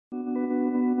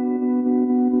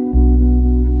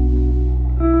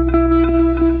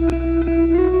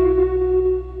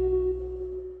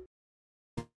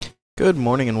Good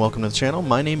morning and welcome to the channel.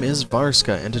 My name is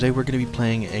Varska, and today we're going to be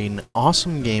playing an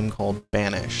awesome game called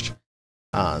Banished.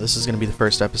 This is going to be the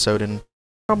first episode in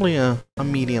probably a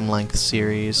medium-length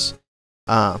series.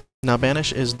 Now,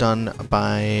 Banished is done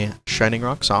by Shining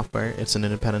Rock Software. It's an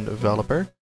independent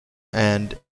developer,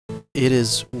 and it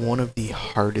is one of the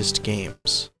hardest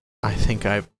games I think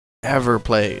I've ever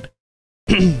played.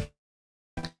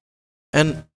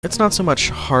 And it's not so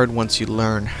much hard once you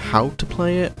learn how to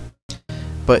play it,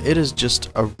 but it is just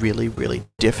a really, really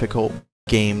difficult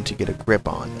game to get a grip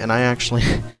on. And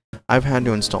I've had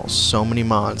to install so many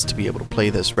mods to be able to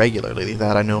play this regularly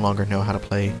that I no longer know how to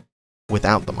play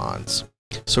without the mods.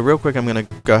 So real quick, I'm going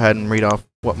to go ahead and read off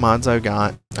what mods I've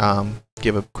got,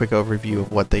 give a quick overview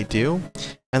of what they do,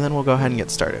 and then we'll go ahead and get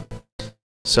started.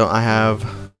 So I have...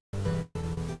 Oh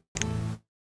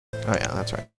yeah,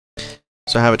 that's right.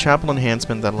 So I have a chapel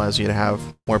enhancement that allows you to have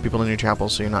more people in your chapel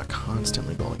so you're not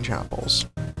constantly building chapels.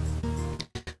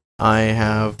 I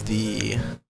have the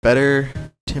better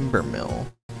timber mill,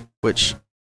 which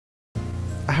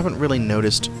I haven't really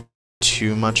noticed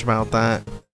too much about that.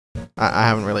 I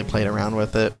haven't really played around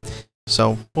with it,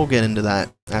 so we'll get into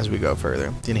that as we go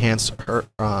further. The enhanced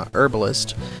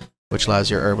herbalist, which allows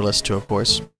your herbalist to, of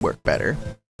course, work better.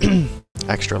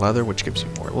 Extra leather, which gives you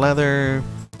more leather.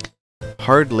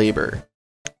 Hard labor.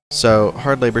 So,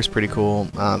 hard labor is pretty cool.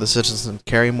 The citizens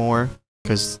carry more,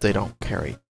 because they don't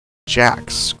carry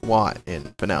jack squat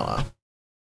in vanilla.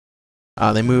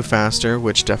 They move faster,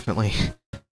 which definitely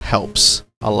helps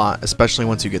a lot, especially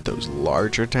once you get those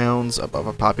larger towns above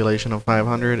a population of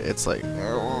 500. It's like...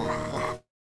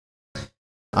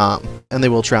 and they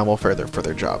will travel further for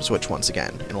their jobs, which, once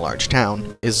again, in a large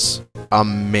town, is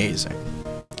amazing.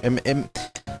 The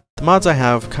mods I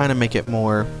have kind of make it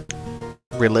more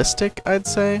realistic, I'd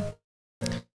say.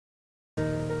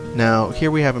 Now,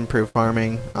 here we have improved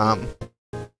farming.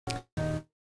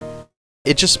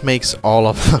 It just makes all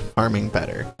of the farming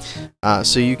better.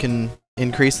 So you can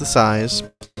increase the size.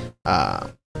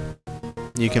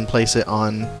 You can place it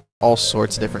on all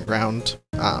sorts of different ground.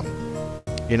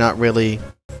 You're not really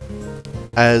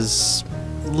as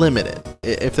limited.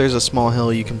 If there's a small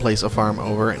hill, you can place a farm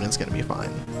over and it's going to be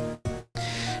fine.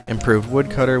 Improved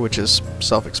woodcutter, which is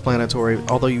self-explanatory,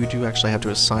 although you do actually have to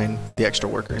assign the extra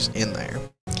workers in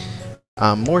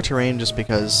there. More terrain, just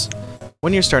because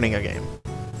when you're starting a game,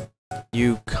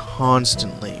 you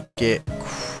constantly get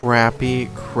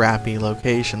crappy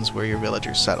locations where your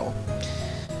villagers settle.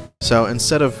 So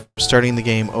instead of starting the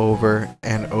game over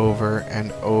and over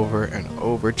and over and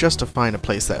over just to find a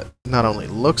place that not only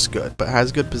looks good, but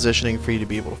has good positioning for you to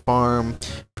be able to farm,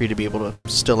 for you to be able to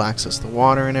still access the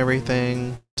water and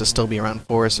everything, to still be around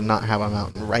forests and not have a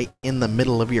mountain right in the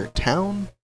middle of your town,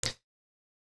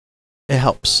 it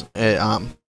helps. It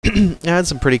had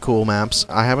some pretty cool maps.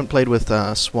 I haven't played with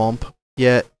Swamp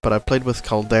yet, but I've played with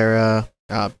Caldera,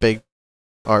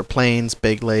 Plains,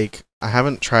 Big Lake. I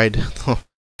haven't tried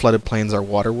Flooded Plains or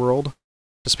Waterworld,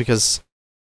 just because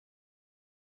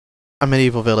a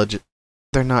medieval village,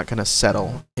 they're not going to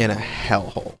settle in a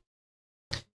hellhole.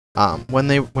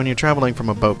 When you're traveling from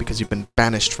a boat because you've been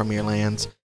banished from your lands,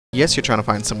 yes, you're trying to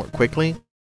find somewhere quickly,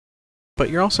 but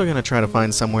you're also going to try to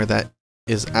find somewhere that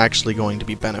is actually going to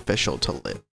be beneficial to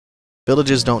live.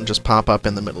 Villages don't just pop up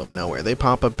in the middle of nowhere. They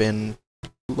pop up in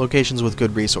locations with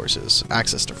good resources,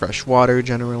 access to fresh water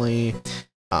generally,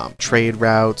 trade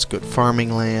routes, good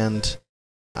farming land.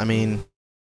 I mean,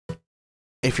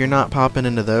 if you're not popping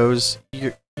into those,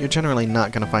 you're generally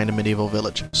not going to find a medieval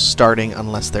village starting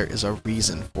unless there is a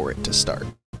reason for it to start.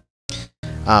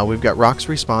 We've got rocks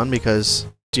respawn because,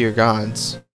 dear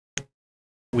gods,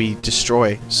 we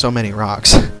destroy so many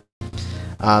rocks.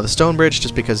 The stone bridge,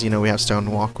 just because, you know, we have stone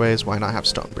walkways, why not have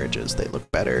stone bridges? They look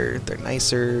better, they're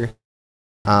nicer.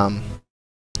 The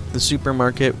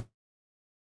supermarket.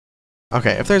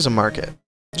 Okay, if there's a market,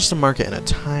 just a market in a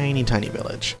tiny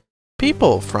village,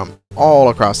 people from all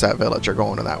across that village are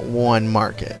going to that one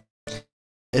market.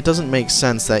 It doesn't make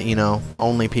sense that, you know,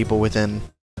 only people within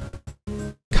a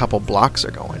couple blocks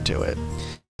are going to it.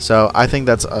 So I think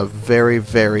that's a very,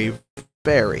 very,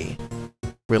 very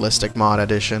realistic mod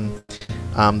addition.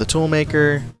 The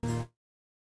toolmaker,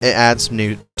 it adds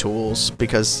new tools,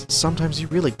 because sometimes you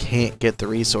really can't get the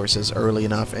resources early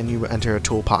enough and you enter a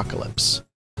toolpocalypse.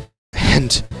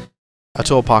 And a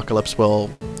toolpocalypse will,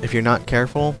 if you're not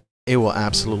careful, it will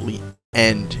absolutely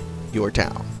end your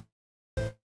town.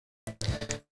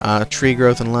 Tree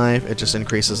growth in life, it just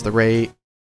increases the rate.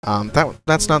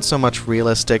 That's not so much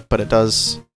realistic, but it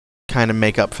does kind of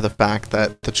make up for the fact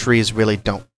that the trees really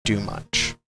don't do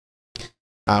much.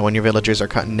 When your villagers are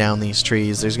cutting down these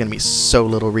trees, there's going to be so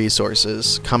little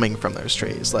resources coming from those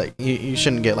trees. Like, you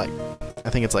shouldn't get, like, I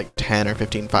think it's like 10 or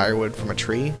 15 firewood from a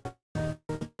tree.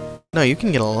 No, you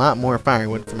can get a lot more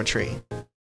firewood from a tree.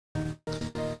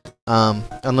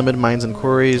 Unlimited mines and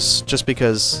quarries, just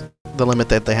because the limit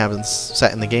that they have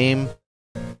set in the game,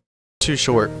 too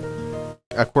short.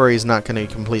 A quarry is not going to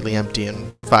be completely empty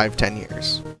in 5-10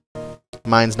 years.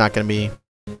 Mine's not going to be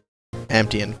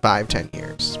empty in 5-10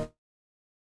 years.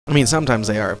 I mean, sometimes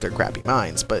they are if they're crappy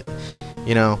mines, but,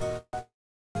 you know,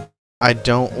 I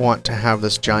don't want to have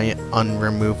this giant,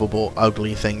 unremovable,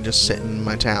 ugly thing just sitting in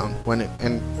my town.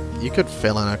 And you could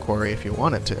fill in a quarry if you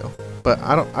wanted to, but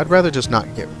I'd rather just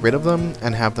not get rid of them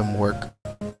and have them work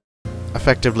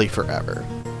effectively forever.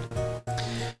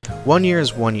 1 year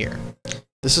is 1 year.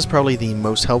 This is probably the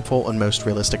most helpful and most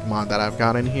realistic mod that I've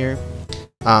got in here.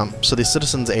 So the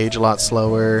citizens age a lot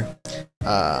slower.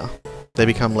 They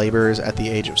become laborers at the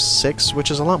age of 6,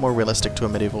 which is a lot more realistic to a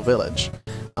medieval village.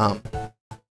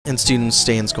 And students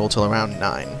stay in school till around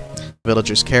 9.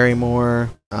 Villagers carry more,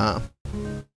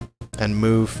 and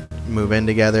move in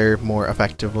together more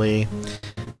effectively.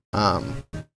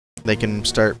 They can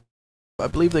start, I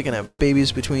believe they can have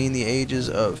babies between the ages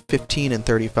of 15 and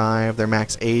 35. Their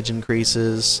max age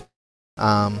increases.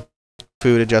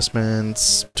 Food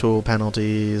adjustments, tool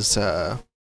penalties, and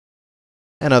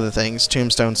other things.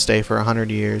 Tombstones stay for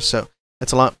 100 years, so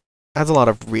adds a lot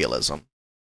of realism.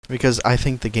 Because I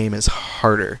think the game is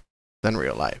harder than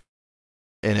real life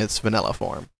in its vanilla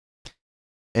form.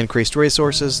 Increased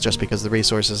resources, just because the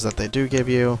resources that they do give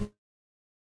you,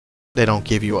 they don't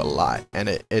give you a lot, and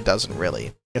it doesn't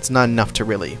really. It's not enough to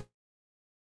really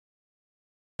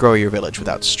grow your village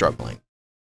without struggling.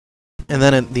 And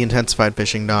then the intensified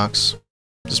fishing docks,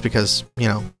 just because, you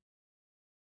know,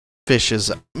 fish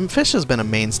has been a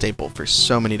main staple for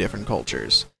so many different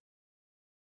cultures.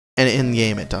 And in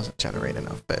game, it doesn't generate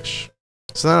enough fish.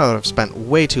 So now that I've spent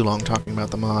way too long talking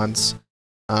about the mods,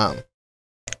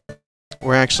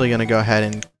 we're actually going to go ahead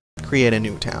and create a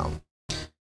new town.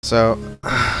 So,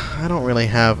 I don't really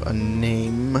have a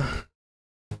name.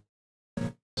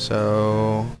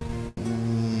 So,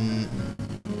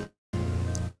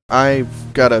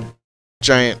 I've got a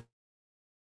giant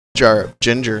jar of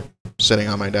ginger sitting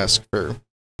on my desk for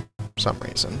some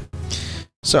reason.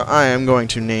 So I am going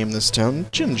to name this town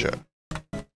Ginger.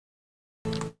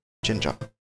 Ginger.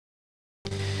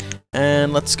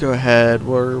 And let's go ahead,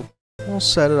 we'll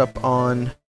set it up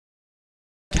on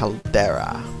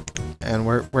Caldera. And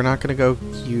we're not gonna go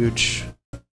huge,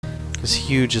 because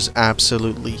huge is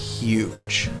absolutely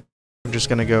huge. I'm just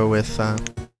gonna go with,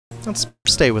 let's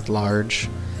stay with large.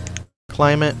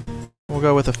 Climate, we'll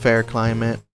go with a fair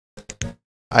climate.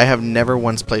 I have never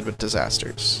once played with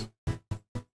disasters.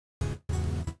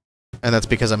 And that's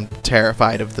because I'm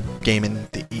terrified of the game in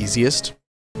the easiest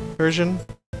version.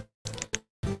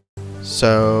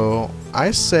 So I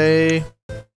say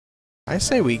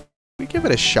we give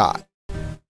it a shot.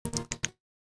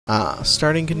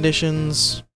 Starting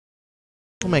conditions,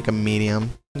 we'll make a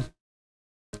medium.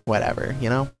 Whatever, you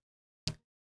know?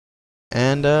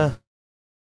 And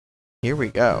here we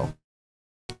go.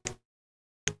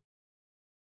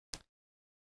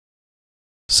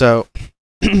 So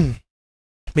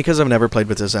because I've never played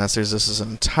with disasters, this is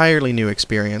an entirely new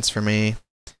experience for me.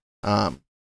 And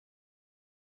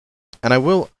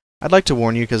I'd like to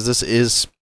warn you, because this is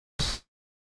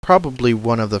probably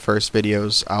one of the first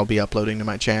videos I'll be uploading to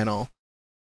my channel.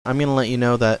 I'm going to let you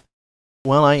know that,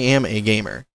 while I am a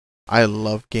gamer, I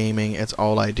love gaming, it's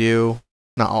all I do.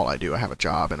 Not all I do, I have a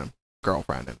job and a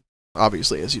girlfriend, and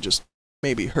obviously, as you just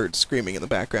maybe heard screaming in the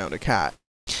background, a cat.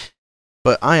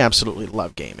 But I absolutely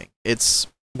love gaming. It's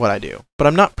what I do, but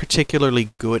I'm not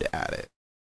particularly good at it.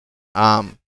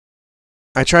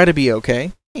 I try to be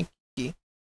okay.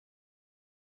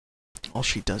 All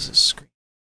she does is scream.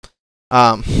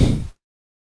 I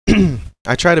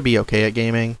try to be okay at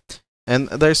gaming, and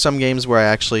there's some games where I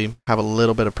actually have a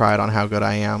little bit of pride on how good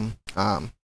I am.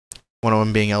 One of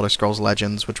them being Elder Scrolls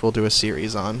Legends, which we'll do a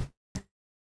series on.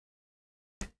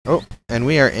 Oh, and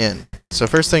we are in. So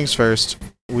first things first,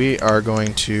 we are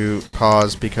going to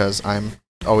pause because I'm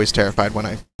always terrified when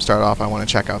I start off. I want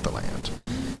to check out the land.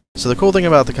 So the cool thing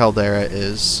about the Caldera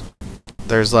is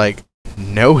there's like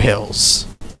no hills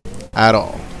at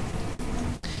all.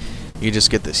 You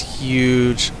just get this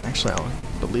huge... Actually, I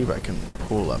believe I can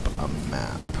pull up a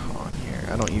map on here.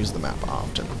 I don't use the map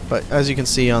often, but as you can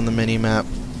see on the mini-map,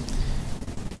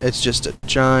 it's just a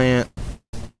giant,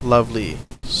 lovely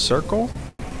circle,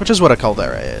 which is what a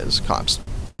caldera is, collapsed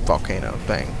volcano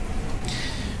thing,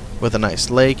 with a nice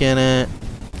lake in it.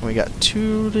 We got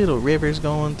two little rivers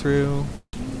going through.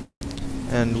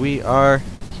 And we are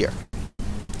here.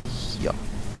 Yup.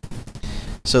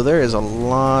 So there is a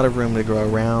lot of room to go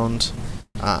around.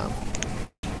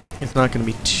 It's not going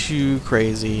to be too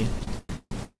crazy.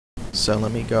 So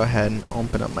let me go ahead and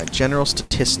open up my general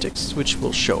statistics, which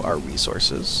will show our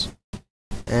resources.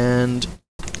 And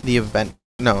the event...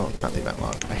 No, not the event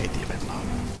log. I hate the event log.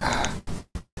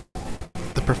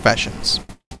 The professions.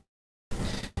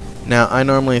 Now, I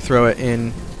normally throw it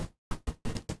in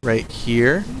right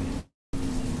here,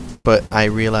 but I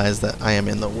realize that I am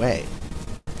in the way.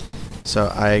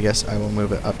 So I guess I will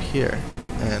move it up here,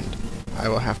 and I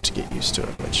will have to get used to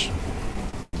it, which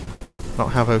I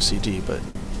don't have OCD, but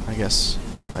I guess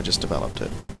I just developed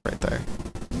it right there.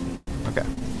 Okay.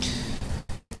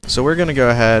 So we're going to go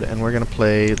ahead and we're going to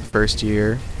play the first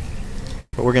year,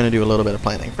 but we're going to do a little bit of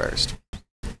planning first.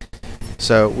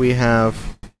 So we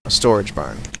have a storage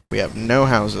barn. We have no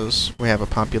houses. We have a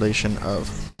population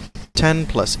of 10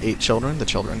 plus 8 children. The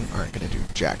children aren't going to do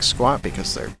jack squat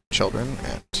because they're children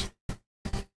and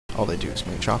all they do is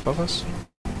mooch off of us.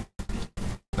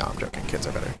 No, I'm joking. Kids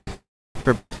are better.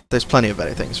 There's plenty of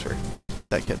better things for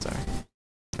that kids are.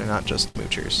 They're not just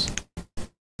moochers.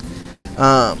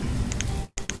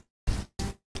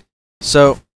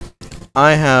 So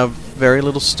I have very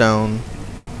little stone,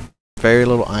 very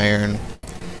little iron,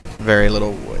 very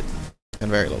little wood, and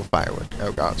very little firewood.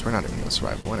 Oh gods, we're not even going to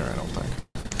survive winter, I don't think.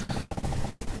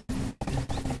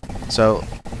 So,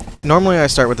 normally I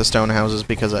start with the stone houses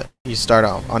because you start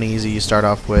off on easy, you start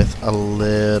off with a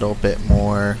little bit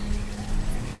more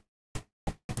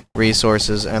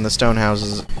resources, and the stone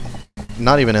houses,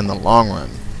 not even in the long run,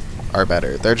 are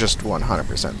better. They're just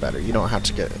 100% better. You don't have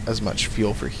to get as much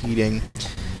fuel for heating,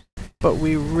 but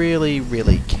we really,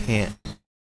 really can't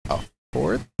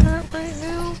afford that right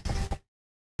now.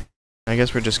 I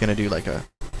guess we're just going to do like a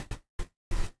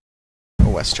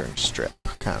western strip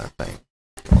kind of thing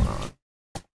going on.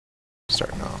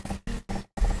 Starting off.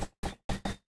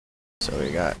 So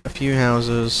we got a few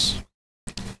houses.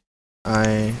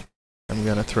 I am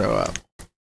going to throw up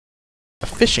a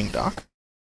fishing dock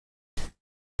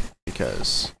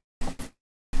because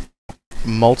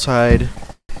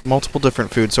multiple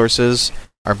different food sources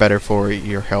are better for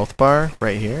your health bar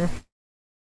right here,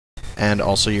 and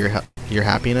also your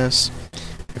happiness.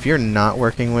 If you're not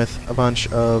working with a bunch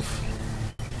of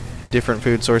different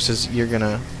food sources, you're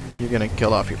gonna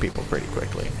kill off your people pretty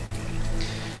quickly.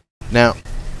 Now,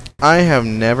 I have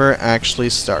never actually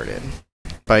started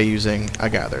by using a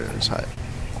gatherer's hut.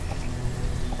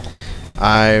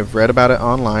 I've read about it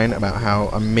online, about how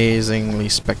amazingly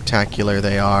spectacular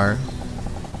they are.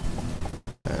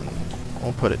 And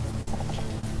we'll put it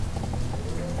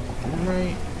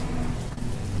right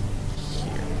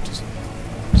here. Just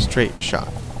straight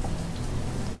shot.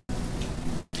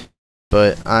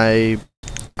 But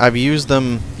I've used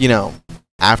them, you know,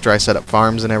 after I set up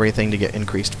farms and everything to get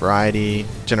increased variety,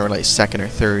 generally second or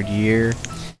third year.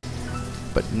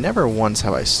 But never once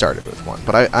have I started with one.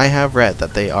 But I have read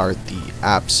that they are the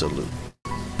absolute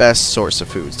best source of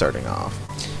food starting off.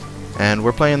 And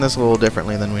we're playing this a little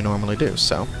differently than we normally do,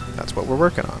 so that's what we're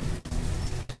working on.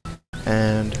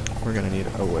 And we're going to need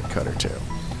a woodcutter too.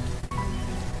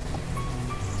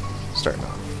 Starting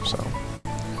off, so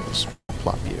I'll just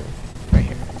plop you right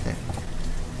here. Yeah.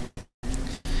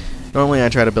 Normally I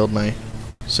try to build my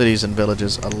cities and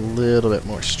villages a little bit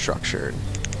more structured,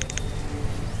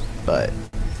 but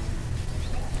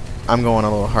I'm going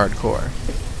a little hardcore.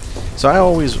 So I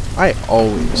always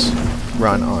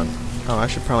run on... Oh, I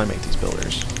should probably make these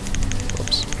builders.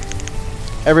 Whoops.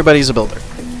 Everybody's a builder.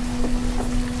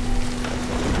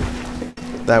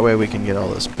 That way we can get all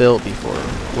this built before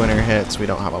winter hits. We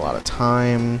don't have a lot of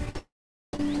time.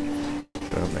 Boom,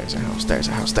 there's a house, there's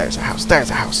a house, there's a house, there's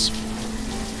a house.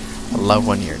 I love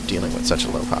when you're dealing with such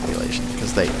a low population,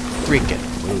 because they freaking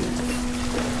move.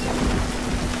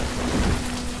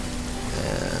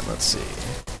 And let's see.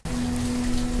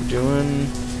 We're doing...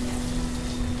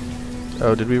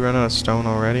 Oh, did we run out of stone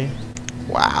already?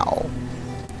 Wow.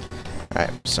 Alright,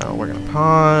 so we're gonna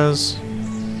pause.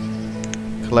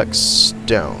 Collect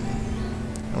stone.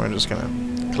 And we're just gonna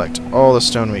collect all the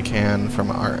stone we can from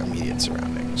our immediate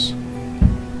surroundings.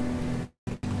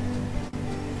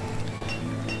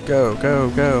 Go, go,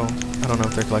 go. I don't know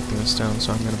if they're collecting the stone,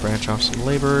 so I'm gonna branch off some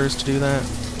laborers to do that.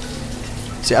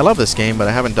 See, I love this game, but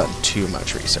I haven't done too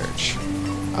much research.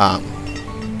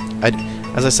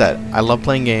 As I said, I love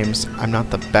playing games. I'm not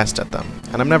the best at them,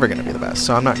 and I'm never going to be the best,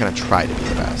 so I'm not going to try to be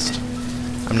the best.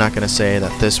 I'm not going to say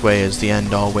that this way is the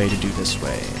end-all way to do this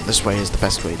way, and this way is the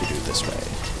best way to do this way.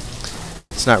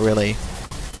 It's not really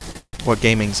what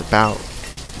gaming's about.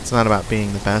 It's not about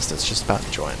being the best, it's just about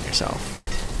enjoying yourself.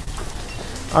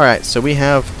 Alright, so we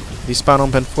have the spawn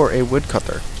open for a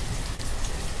woodcutter.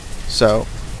 So,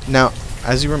 now,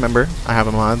 as you remember, I have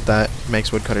a mod that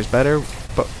makes woodcutters better,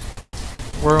 but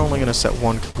we're only going to set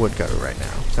one woodcutter right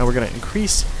now. Now we're going to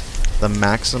increase the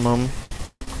maximum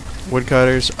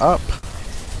woodcutters up,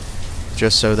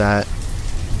 just so that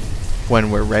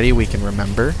when we're ready we can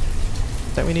remember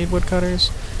that we need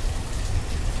woodcutters.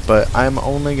 But I'm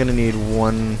only going to need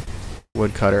one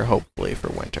woodcutter, hopefully, for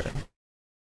winter.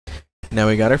 Now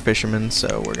we got our fishermen,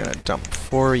 so we're going to dump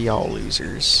 4 y'all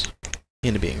losers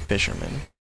into being fishermen.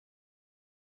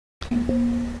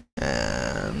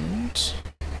 And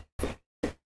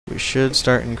we should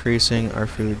start increasing our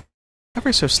food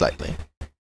ever so slightly.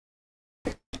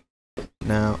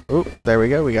 Now, oh, there we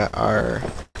go. We got our...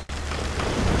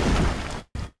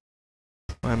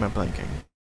 Why am I blinking?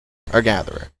 Our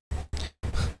gatherer.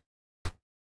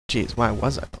 Jeez, why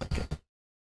was I blinking?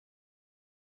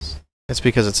 It's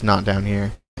because it's not down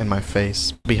here in my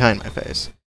face, behind my face.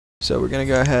 So we're going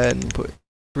to go ahead and put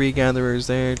 3 gatherers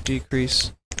there,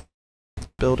 decrease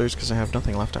builders, because I have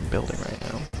nothing left I'm building right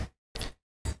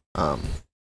now.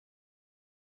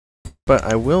 But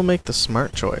I will make the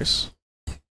smart choice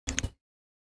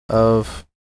of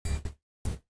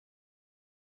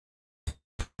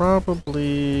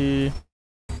probably...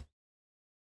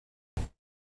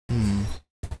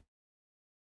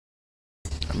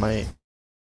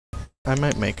 I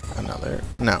might make another...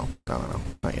 No,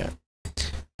 not yet.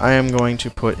 I am going to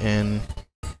put in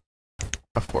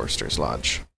a forester's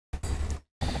lodge.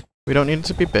 We don't need it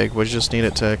to be big, we just need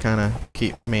it to kind of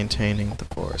keep maintaining the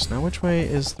forest. Now, which way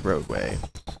is the roadway?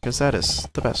 Because that is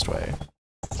the best way.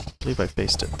 I believe I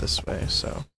faced it this way,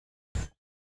 so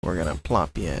we're gonna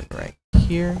plop you in right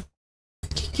here.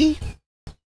 Kiki!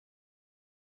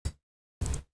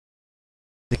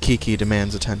 The Kiki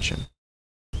demands attention.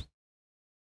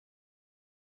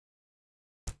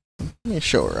 Let me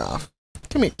show her off.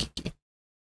 Come here, Kiki.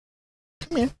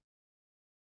 Come here.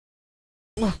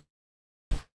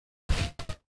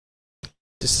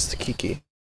 This is the Kiki.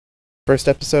 First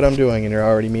episode I'm doing, and you're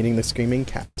already meeting the screaming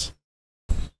cat.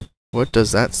 What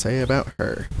does that say about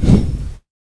her?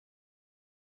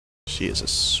 She is a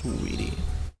sweetie.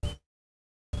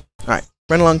 Alright,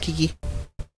 run along, Kiki.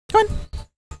 Come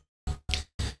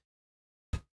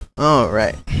on.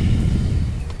 Alright.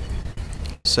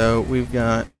 So, we've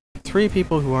got 3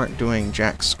 people who aren't doing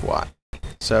jack squat.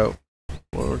 So,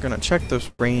 well, we're gonna check the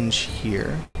range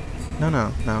here.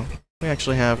 No. We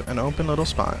actually have an open little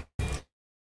spot.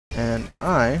 And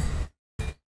never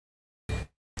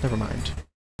mind.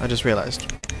 I just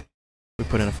realized we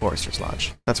put in a forester's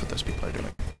lodge. That's what those people are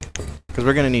doing. Because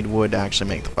we're gonna need wood to actually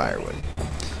make the firewood.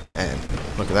 And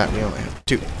look at that, we only have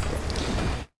 2.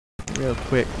 Real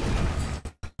quick.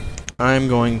 I'm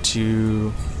going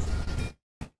to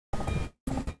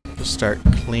just start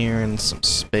clearing some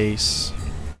space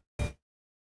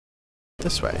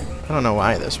this way. I don't know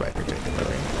why this way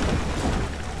particularly.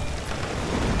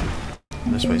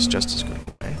 This way's just as good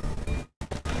a way.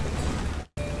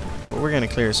 But we're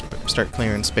gonna start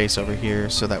clearing space over here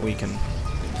so that we can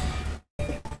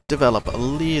develop a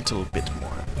little bit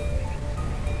more.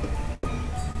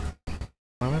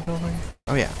 What am I building?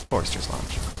 Oh yeah, Forester's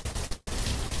Lodge.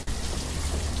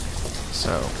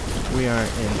 So, we are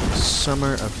in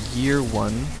summer of year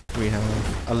 1. We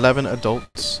have 11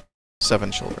 adults,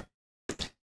 7 children.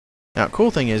 Now, cool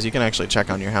thing is you can actually check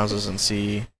on your houses and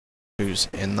see who's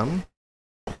in them.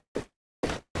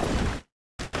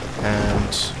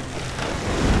 And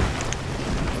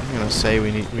I'm gonna say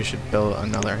we should build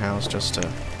another house just to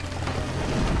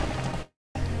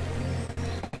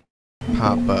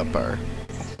pop up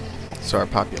so our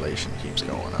population keeps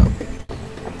going up.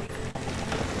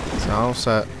 So I'll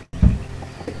set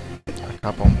a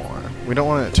couple more. We don't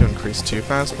want it to increase too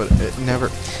fast, but it never...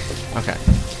 Okay.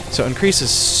 So it increases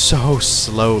so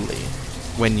slowly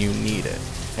when you need it,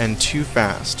 and too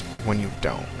fast when you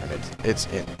don't. And it's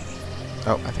in...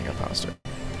 Oh, I think I paused it.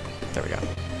 There we go.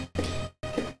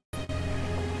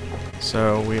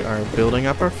 So we are building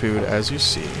up our food, as you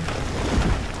see.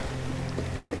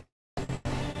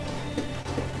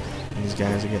 These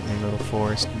guys are getting their little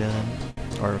forest done,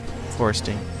 or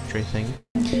foresting tree thing.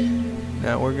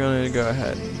 Now we're going to go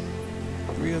ahead and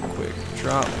real quick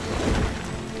drop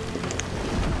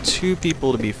 2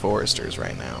 people to be foresters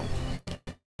right now.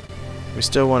 We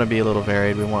still want to be a little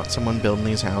varied. We want someone building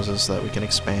these houses so that we can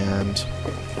expand.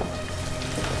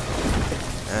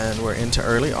 And we're into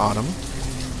early autumn.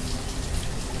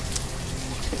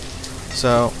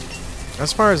 So,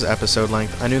 as far as episode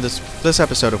length, I knew this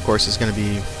episode, of course, is going to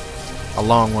be a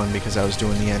long one because I was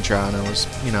doing the intro and I was,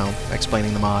 you know,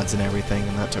 explaining the mods and everything,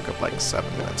 and that took up like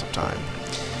 7 minutes of time.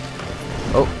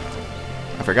 Oh,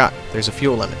 I forgot. There's a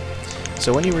fuel limit.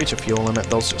 So when you reach a fuel limit,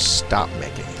 they'll just stop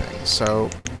making things. So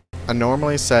I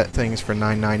normally set things for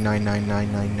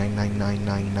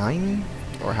 99999999999,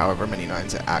 or however many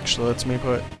nines it actually lets me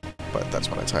put, but that's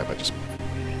what I type. I just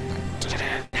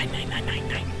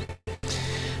 99999.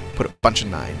 Put a bunch of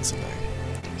 9s in there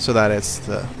so that it's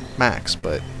the max,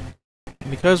 but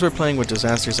because we're playing with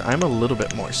disasters, I'm a little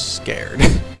bit more scared.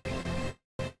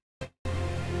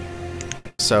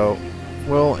 So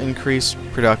we'll increase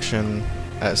production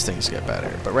as things get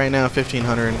better. But right now,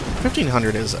 1,500.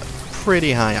 1,500 is a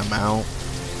pretty high amount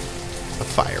of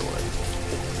firewood.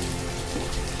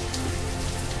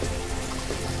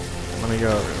 Let me go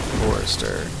over to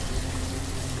Forester.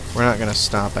 We're not going to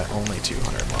stop at only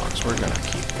 200 logs. We're going to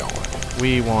keep going.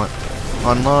 We want,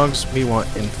 on logs, we want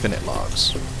infinite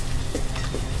logs.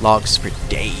 Logs for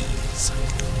days.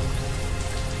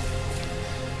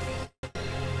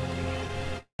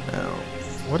 Now,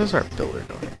 what is our builder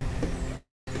doing?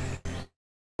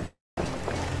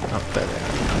 Oh, there they are.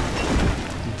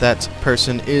 That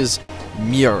person is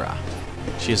Mira.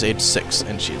 She is age 6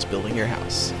 and she is building your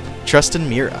house. Trust in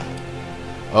Mira.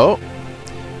 Oh,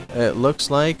 it looks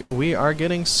like we are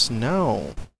getting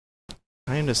snow.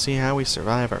 Time to see how we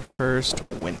survive our first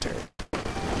winter.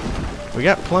 We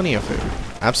got plenty of food.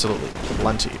 Absolutely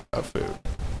plenty of food.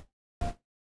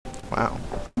 Wow.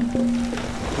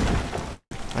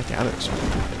 My gathering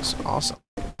is awesome.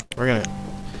 We're gonna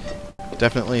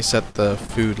definitely set the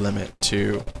food limit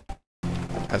to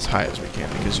as high as we can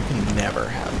because you can never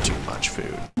have too much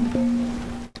food.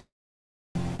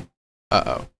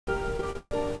 Uh-oh.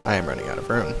 I am running out of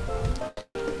room.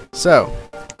 So,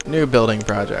 new building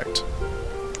project.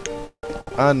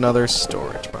 Another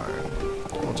storage barn.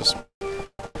 We'll just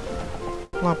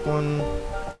plop one.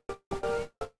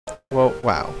 Well,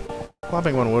 wow.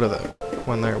 Plopping one would have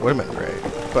one there would have been great,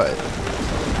 but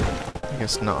I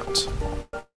guess not.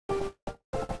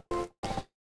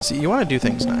 See, you want to do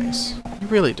things nice. You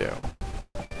really do.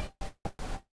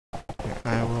 Here,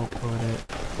 I will put it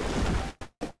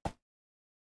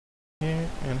here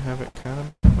and have it kind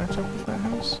of match up with that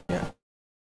house. Yeah.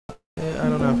 I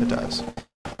don't know if it does.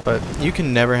 But you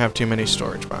can never have too many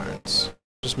storage barns.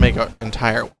 Just make an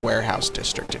entire warehouse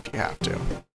district if you have to.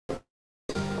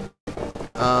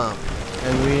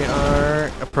 And we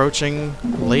are approaching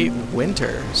late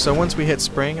winter. So once we hit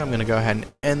spring, I'm going to go ahead and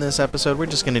end this episode. We're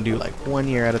just going to do like 1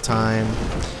 year at a time.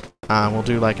 We'll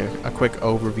do like a quick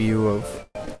overview of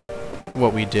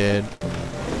what we did.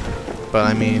 But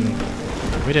I mean,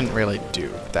 we didn't really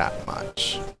do that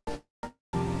much.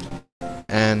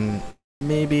 And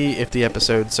maybe if the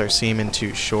episodes are seeming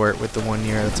too short with the 1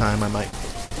 year at a time, I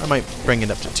might bring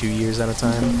it up to 2 years at a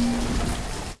time.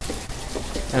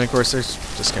 And of course, there's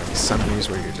just going to be some years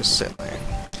where you're just sitting there.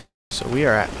 So we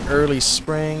are at early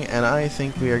spring, and I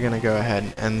think we are going to go ahead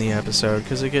and end the episode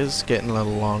because it is getting a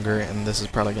little longer, and this is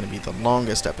probably going to be the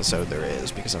longest episode there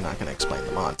is because I'm not going to explain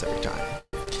the mods every time.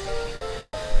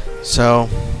 So,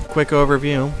 quick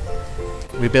overview.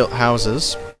 We built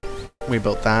houses. We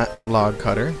built that log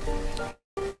cutter.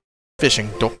 Fishing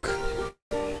dock.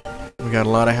 We got a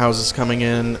lot of houses coming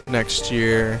in next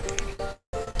year.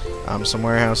 Some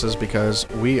warehouses because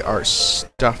we are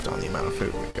stuffed on the amount of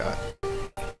food we've got.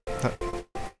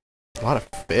 A lot of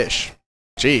fish.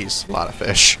 Jeez, a lot of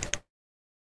fish.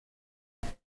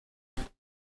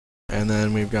 And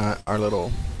then we've got our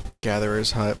little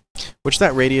gatherer's hut, which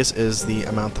that radius is the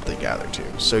amount that they gather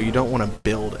to. So you don't want to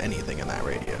build anything in that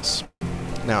radius.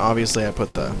 Now, obviously, I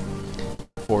put the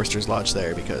Forester's Lodge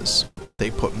there because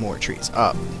they put more trees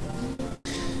up.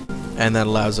 And that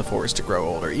allows the forest to grow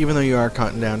older. Even though you are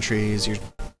cutting down trees, you're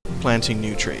planting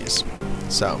new trees.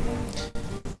 So,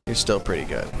 you're still pretty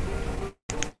good.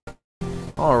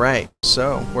 Alright,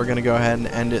 so we're going to go ahead and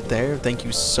end it there. Thank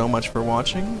you so much for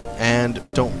watching. And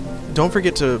don't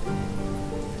forget to...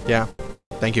 Yeah,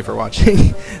 thank you for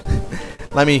watching.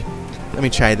 let me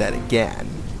try that again.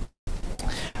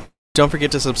 Don't forget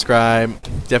to subscribe.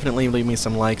 Definitely leave me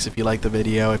some likes if you like the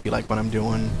video, if you like what I'm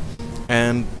doing.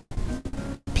 And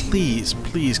please,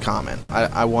 please comment.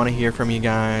 I want to hear from you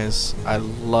guys. I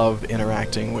love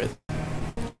interacting with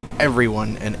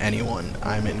everyone and anyone.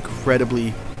 I'm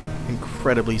incredibly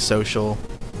social.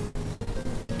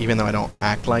 Even though I don't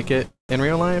act like it in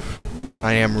real life,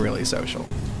 I am really social.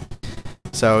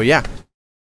 So yeah,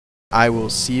 I will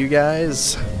see you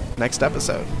guys next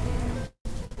episode.